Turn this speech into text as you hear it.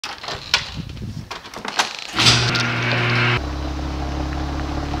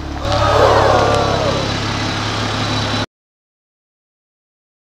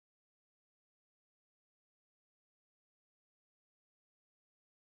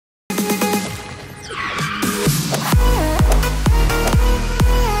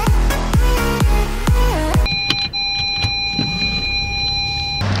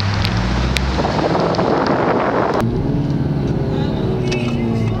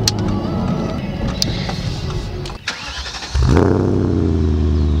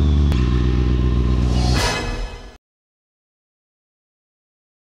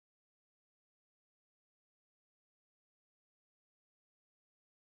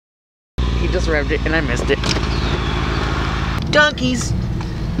he just revved it and I missed it. Donkeys!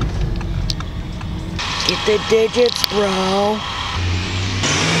 Get the digits, bro.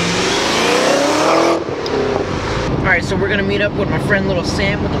 Alright, so we're gonna meet up with my friend Little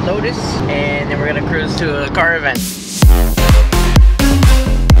Sam with the Lotus, and then we're gonna cruise to a car event.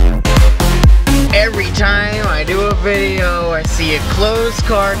 Every time I do a video, I see a closed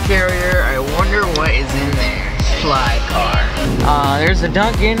car carrier. I wonder what is in there. Fly car. There's a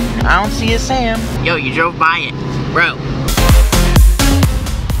Duncan. I don't see a Sam. Yo, you drove by it, bro.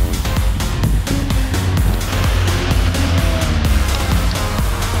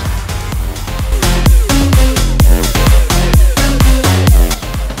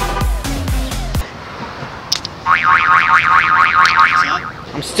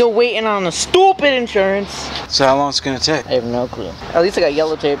 I'm still waiting on the stupid insurance. So how long is it gonna take? I have no clue. At least I got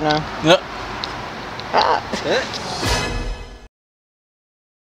yellow tape now. Yep.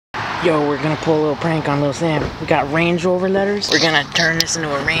 Yo, we're gonna pull a little prank on Lil Sam. We got Range Rover letters. We're gonna turn this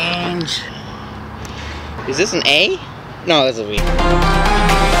into a Range. Is this an A? No, that's a V.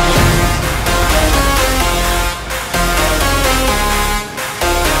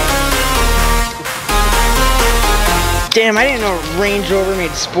 Damn, I didn't know Range Rover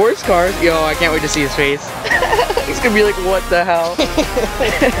made sports cars. Yo, I can't wait to see his face. He's gonna be like, what the hell?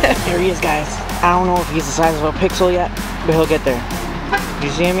 Here he is, guys. I don't know if he's the size of a pixel yet, but he'll get there. Did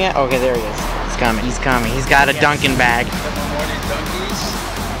you see him yet? Okay, there he is. He's coming, he's coming. He's got a Dunkin' bag.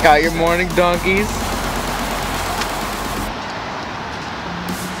 Got your morning donkeys.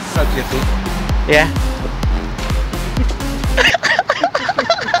 How Giffy? Yeah.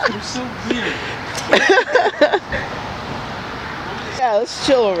 You're so weird. Yeah, let's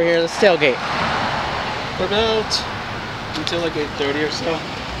chill over here. Let's tailgate. For about until like 8:30 or so.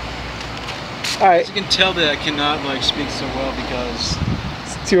 All right. As you can tell that I cannot like speak so well because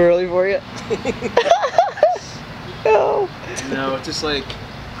It's too early for you. No. No, it's just like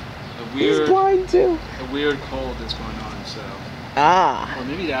a He's weird, blind too. a weird cold that's going on. So, Ah. or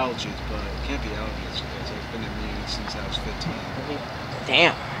maybe allergies, but it can't be allergies because I've been immune since I was 15.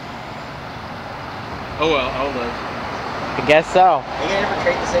 Damn. Oh well, I'll live. I guess so. Are you gonna ever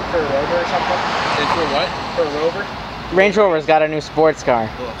trade this in for a Rover or something? And for what? For a Rover? Range Rover's got a new sports car.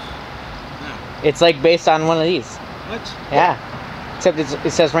 Ugh. No. It's like based on one of these. What? Yeah. Except it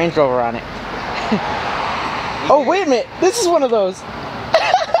says Range Rover on it. Oh, wait a minute. This is one of those.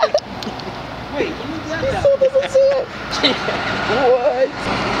 Wait, when did that He still doesn't see it. What?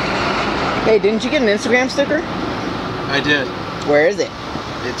 Hey, didn't you get an Instagram sticker? I did. Where is it?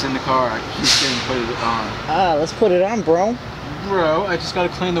 It's in the car. I keep saying put it on. Ah, let's put it on, bro. Bro, I just gotta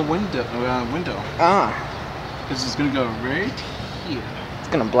clean the window. Ah. Because it's gonna go right here. It's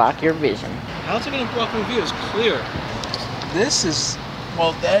gonna block your vision. How's it gonna block my view? It's clear. This is,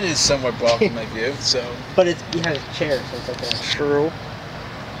 well, that is somewhat blocking my view, so. But it's behind a chair, so it's okay. True.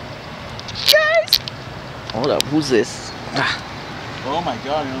 Guys! Hold up, who's this? Ah. Oh my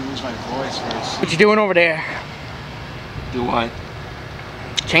god, I'm gonna lose my voice first. What you doing over there? Do what?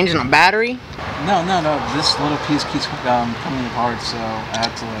 Changing a battery? No. This little piece keeps coming apart, so I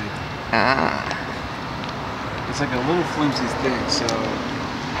have to like. Ah. It's like a little flimsy thing, so.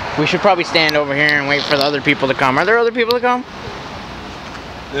 We should probably stand over here and wait for the other people to come. Are there other people to come?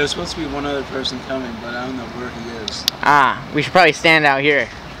 There's supposed to be one other person coming, but I don't know where he is. Ah, we should probably stand out here.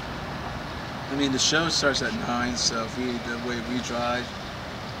 I mean, the show starts at 9, so if the way we drive,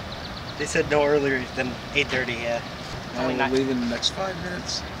 They said no earlier than 8:30, yeah. Only we'll leave in the next 5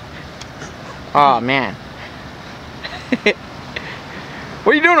 minutes. Oh, man.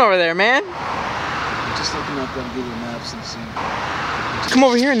 What are you doing over there, man? I'm just looking up on Google Maps and seeing. Come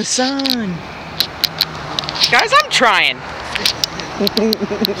over here in the sun. Guys, I'm trying. I'm in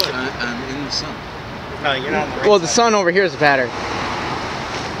the sun. No, you're not on the right Well, the side. sun over here is better.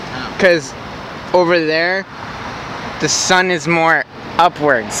 How? Because over there, the sun is more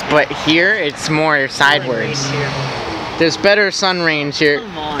upwards, but here it's more sideways. There's better sun range here.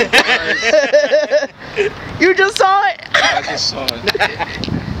 Come on, guys. You just saw it. I just saw it.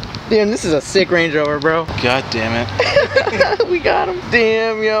 Damn, this is a sick Range Rover, bro. God damn it. We got him.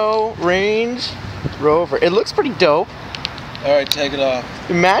 Damn, yo, Range Rover. It looks pretty dope. All right, take it off.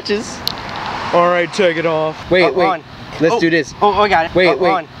 It matches. All right, take it off. Wait, Oh, wait. on. Let's Oh. do this. Oh, I got it. Wait, Oh, wait.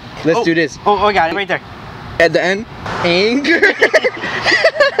 on. Let's do this. Oh, I got it right there. At the end, anger.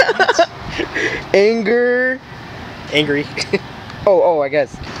 Anger. Angry. Oh, I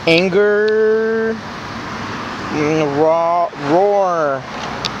guess. Anger. Roar.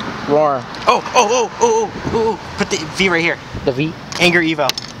 Oh. Put the V right here. The V. Anger Evo.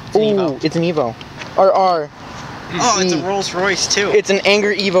 It's an Ooh, Evo. it's an Evo. R. Oh, it's a Rolls Royce too. It's an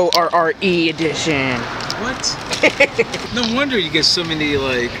Anger Evo RRE edition. What? No wonder you get so many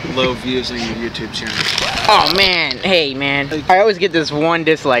like low views on your YouTube channel. Oh man, hey man. I always get this one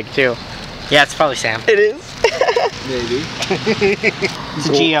dislike too. Yeah, it's probably Sam. It is. Maybe. It's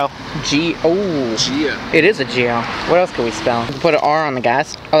a Geo. Geo. It is a Geo. What else can we spell? Put an R on the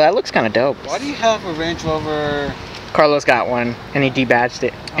gas. Oh, that looks kind of dope. Why do you have a Range Rover? Carlos got one and he debadged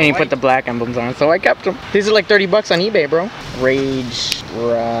it and he put the black emblems on, so I kept them. These are like 30 bucks on eBay, bro. Rage,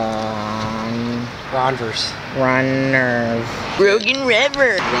 run, nerve. Broken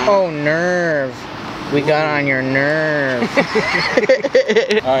River. Oh, nerve. We got on your nerve.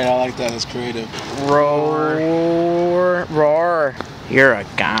 Alright, I like that. It's creative. Roar. You're a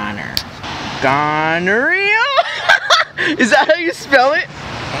goner. Gonorrhea? Is that how you spell it?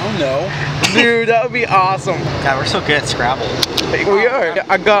 I don't know. Dude, that would be awesome. God, we're so good at Scrabble. We are.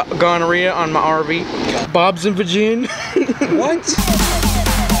 I got gonorrhea on my RV. Bob's in Virginia. What?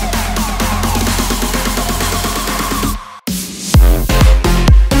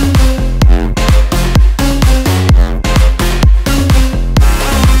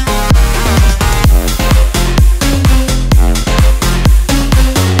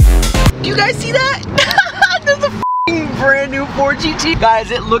 Do you guys see that? There's a brand new 4GT.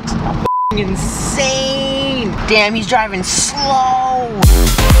 Guys, it looks insane. Damn, he's driving slow.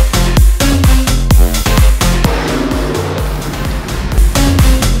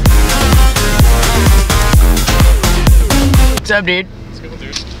 What's up, dude?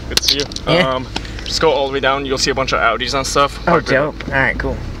 Good to see you. Yeah. Just go all the way down. You'll see a bunch of Audis and stuff. Oh, dope. All right,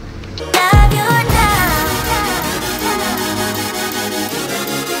 cool.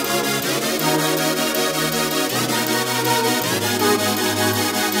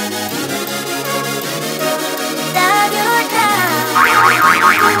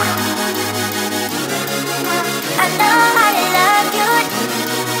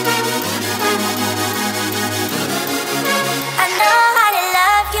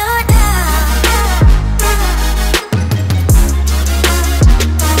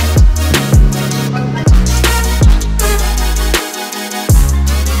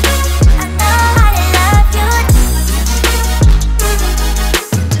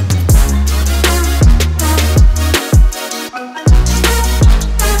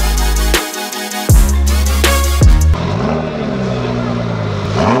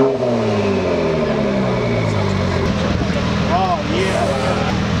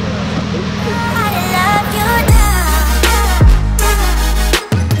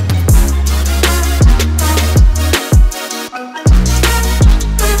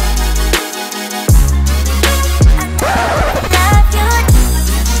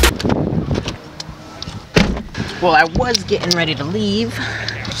 Well, I was getting ready to leave,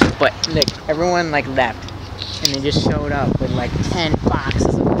 but like everyone like left, and they just showed up with like 10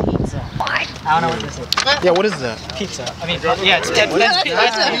 boxes of pizza. What? I don't know what this is. Yeah, what is that? Pizza. I mean, yeah, it's pizza.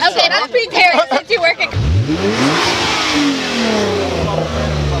 Okay, that's prepared since you're working.